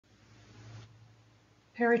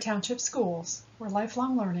Perry Township Schools, where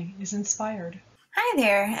lifelong learning is inspired. Hi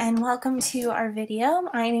there, and welcome to our video.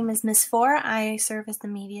 My name is Ms. Foor. I serve as the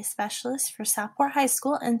media specialist for Southport High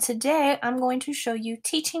School, and today I'm going to show you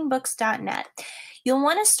teachingbooks.net. You'll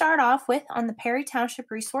want to start off with on the Perry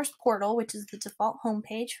Township Resource Portal, which is the default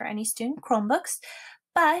homepage for any student Chromebooks.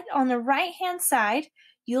 But on the right-hand side,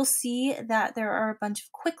 you'll see that there are a bunch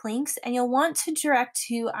of quick links, and you'll want to direct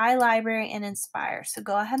to iLibrary and Inspire. So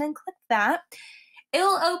go ahead and click that. It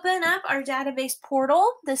will open up our database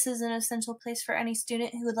portal. This is an essential place for any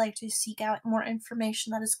student who would like to seek out more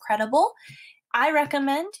information that is credible. I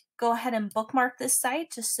recommend go ahead and bookmark this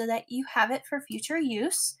site just so that you have it for future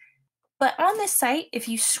use. But on this site, if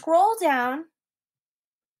you scroll down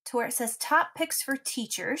to where it says Top Picks for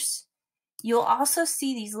Teachers, you'll also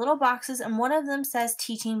see these little boxes, and one of them says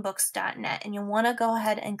teachingbooks.net, and you'll want to go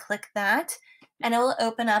ahead and click that, and it will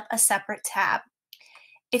open up a separate tab.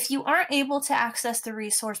 If you aren't able to access the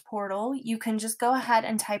resource portal, you can just go ahead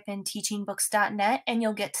and type in teachingbooks.net and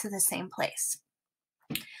you'll get to the same place.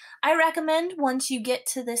 I recommend once you get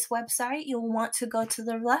to this website, you'll want to go to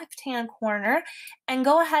the left-hand corner and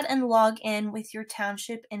go ahead and log in with your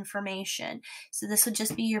township information. So this would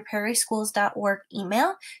just be your perryschools.org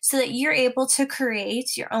email so that you're able to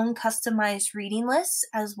create your own customized reading lists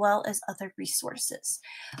as well as other resources.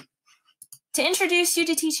 To introduce you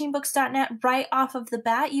to teachingbooks.net right off of the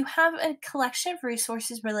bat, you have a collection of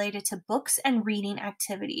resources related to books and reading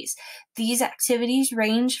activities. These activities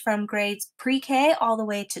range from grades pre-K all the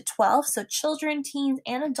way to 12, so children, teens,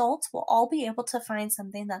 and adults will all be able to find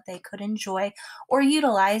something that they could enjoy or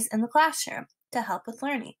utilize in the classroom to help with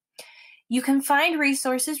learning. You can find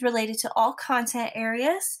resources related to all content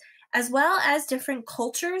areas, as well as different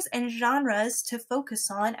cultures and genres to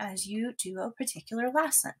focus on as you do a particular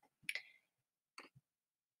lesson.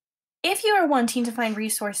 If you are wanting to find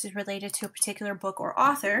resources related to a particular book or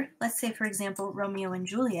author, let's say for example Romeo and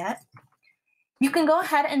Juliet, you can go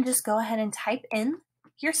ahead and type in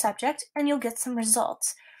your subject and you'll get some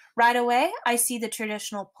results. Right away, I see the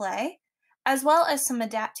traditional play, as well as some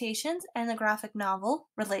adaptations and the graphic novel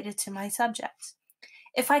related to my subject.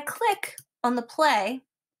 If I click on the play,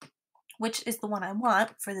 which is the one I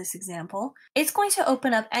want for this example, it's going to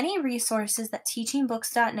open up any resources that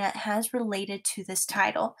teachingbooks.net has related to this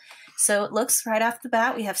title. So it looks right off the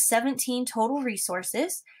bat, we have 17 total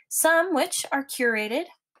resources, some which are curated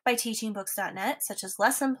by teachingbooks.net, such as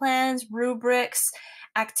lesson plans, rubrics,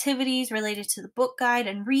 activities related to the book guide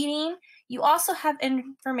and reading. You also have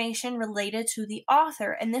information related to the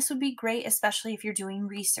author, and this would be great especially if you're doing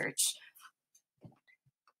research.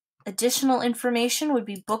 Additional information would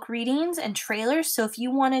be book readings and trailers. So if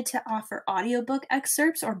you wanted to offer audiobook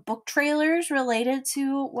excerpts or book trailers related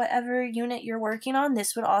to whatever unit you're working on,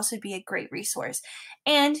 this would also be a great resource.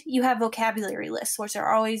 And you have vocabulary lists, which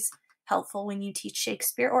are always helpful when you teach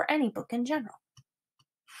Shakespeare or any book in general.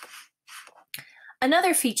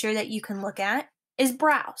 Another feature that you can look at is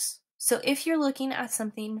browse. So if you're looking at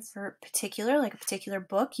something for particular, like a particular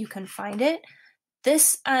book, you can find it.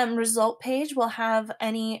 This result page will have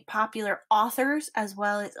any popular authors as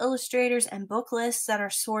well as illustrators and book lists that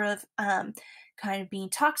are sort of kind of being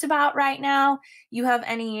talked about right now. You have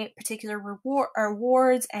any particular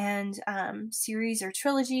awards and series or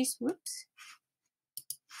trilogies. Whoops.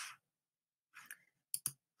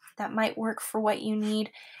 That might work for what you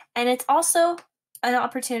need. And it's also an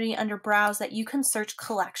opportunity under Browse that you can search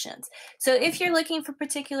collections. So if you're looking for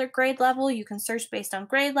particular grade level, you can search based on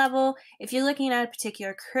grade level. If you're looking at a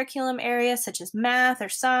particular curriculum area, such as math or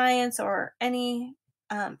science or any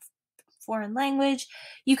foreign language,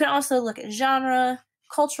 you can also look at genre,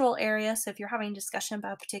 cultural area. So if you're having a discussion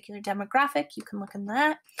about a particular demographic, you can look in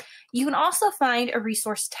that. You can also find a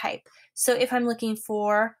resource type. So if I'm looking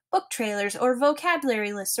for book trailers or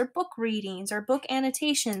vocabulary lists or book readings or book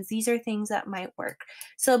annotations, these are things that might work.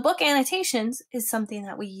 So book annotations is something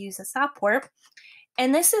that we use at Southport.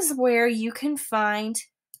 And this is where you can find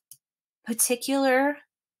particular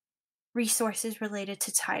resources related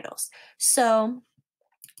to titles. So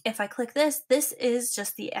if I click this, this is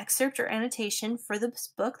just the excerpt or annotation for this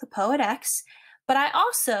book, The Poet X, but I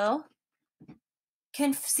also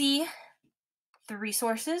can see the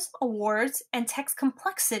resources, awards, and text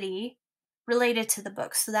complexity related to the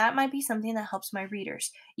book. So that might be something that helps my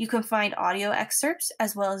readers. You can find audio excerpts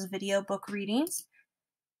as well as video book readings.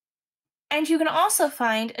 And you can also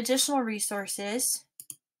find additional resources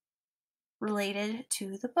related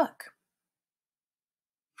to the book.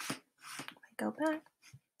 If I go back.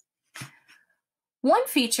 One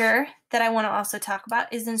feature that I want to also talk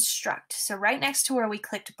about is Instruct. So right next to where we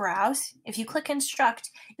clicked Browse, if you click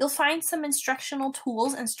Instruct, you'll find some instructional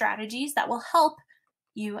tools and strategies that will help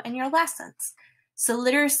you and your lessons. So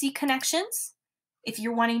literacy connections, if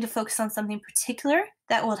you're wanting to focus on something particular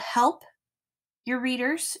that will help your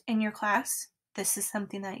readers in your class, this is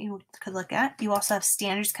something that you could look at. You also have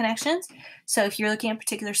standards connections. So if you're looking at a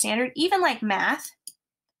particular standard, even like math,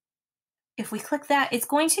 if we click that, it's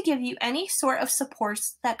going to give you any sort of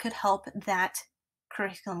supports that could help that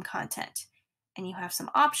curriculum content. And you have some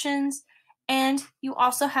options, and you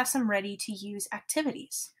also have some ready-to-use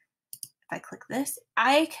activities. If I click this,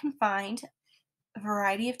 I can find a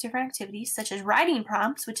variety of different activities, such as writing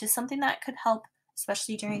prompts, which is something that could help,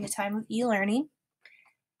 especially during the time of e-learning,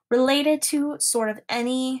 related to sort of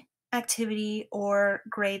any activity or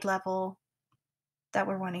grade level that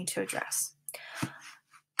we're wanting to address.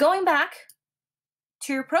 Going back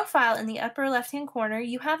to your profile in the upper left-hand corner,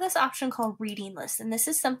 you have this option called Reading List, and this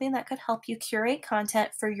is something that could help you curate content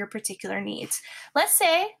for your particular needs. Let's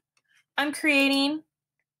say I'm creating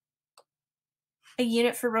a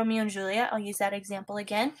unit for Romeo and Juliet. I'll use that example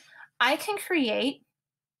again. I can create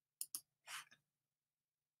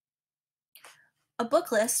a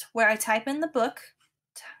book list where I type in the book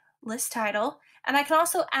list title, and I can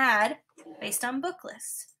also add based on book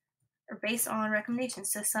lists or based on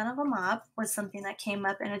recommendations. So Son of a Mob was something that came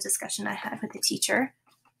up in a discussion I had with the teacher.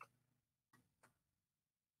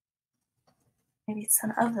 Maybe it's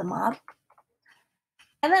Son of the Mob.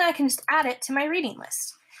 And then I can just add it to my reading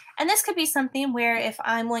list. And this could be something where if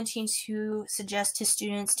I'm wanting to suggest to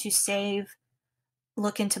students to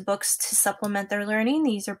look into books to supplement their learning,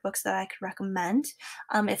 these are books that I could recommend.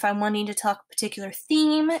 If I'm wanting to talk a particular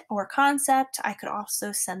theme or concept, I could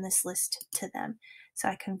also send this list to them. So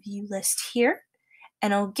I can view list here,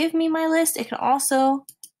 and it'll give me my list. It can also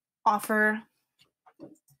offer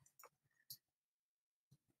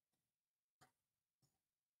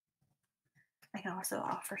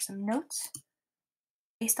some notes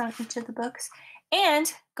based on each of the books.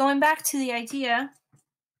 And going back to the idea,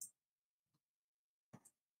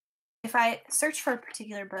 if I search for a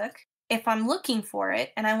particular book, if I'm looking for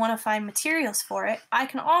it and I want to find materials for it, I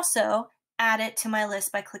can also add it to my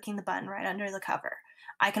list by clicking the button right under the cover.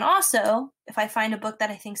 I can also, if I find a book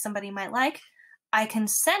that I think somebody might like, I can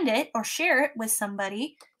send it or share it with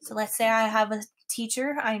somebody. So let's say I have a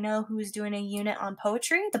teacher I know who is doing a unit on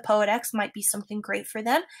poetry. The Poet-X might be something great for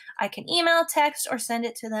them. I can email, text, or send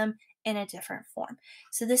it to them in a different form.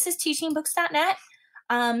 So this is teachingbooks.net.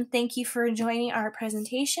 Thank you for joining our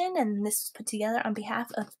presentation, and this was put together on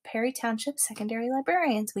behalf of Perry Township Secondary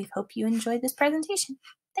Librarians. We hope you enjoyed this presentation.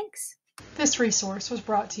 Thanks. This resource was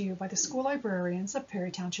brought to you by the school librarians of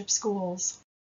Perry Township Schools.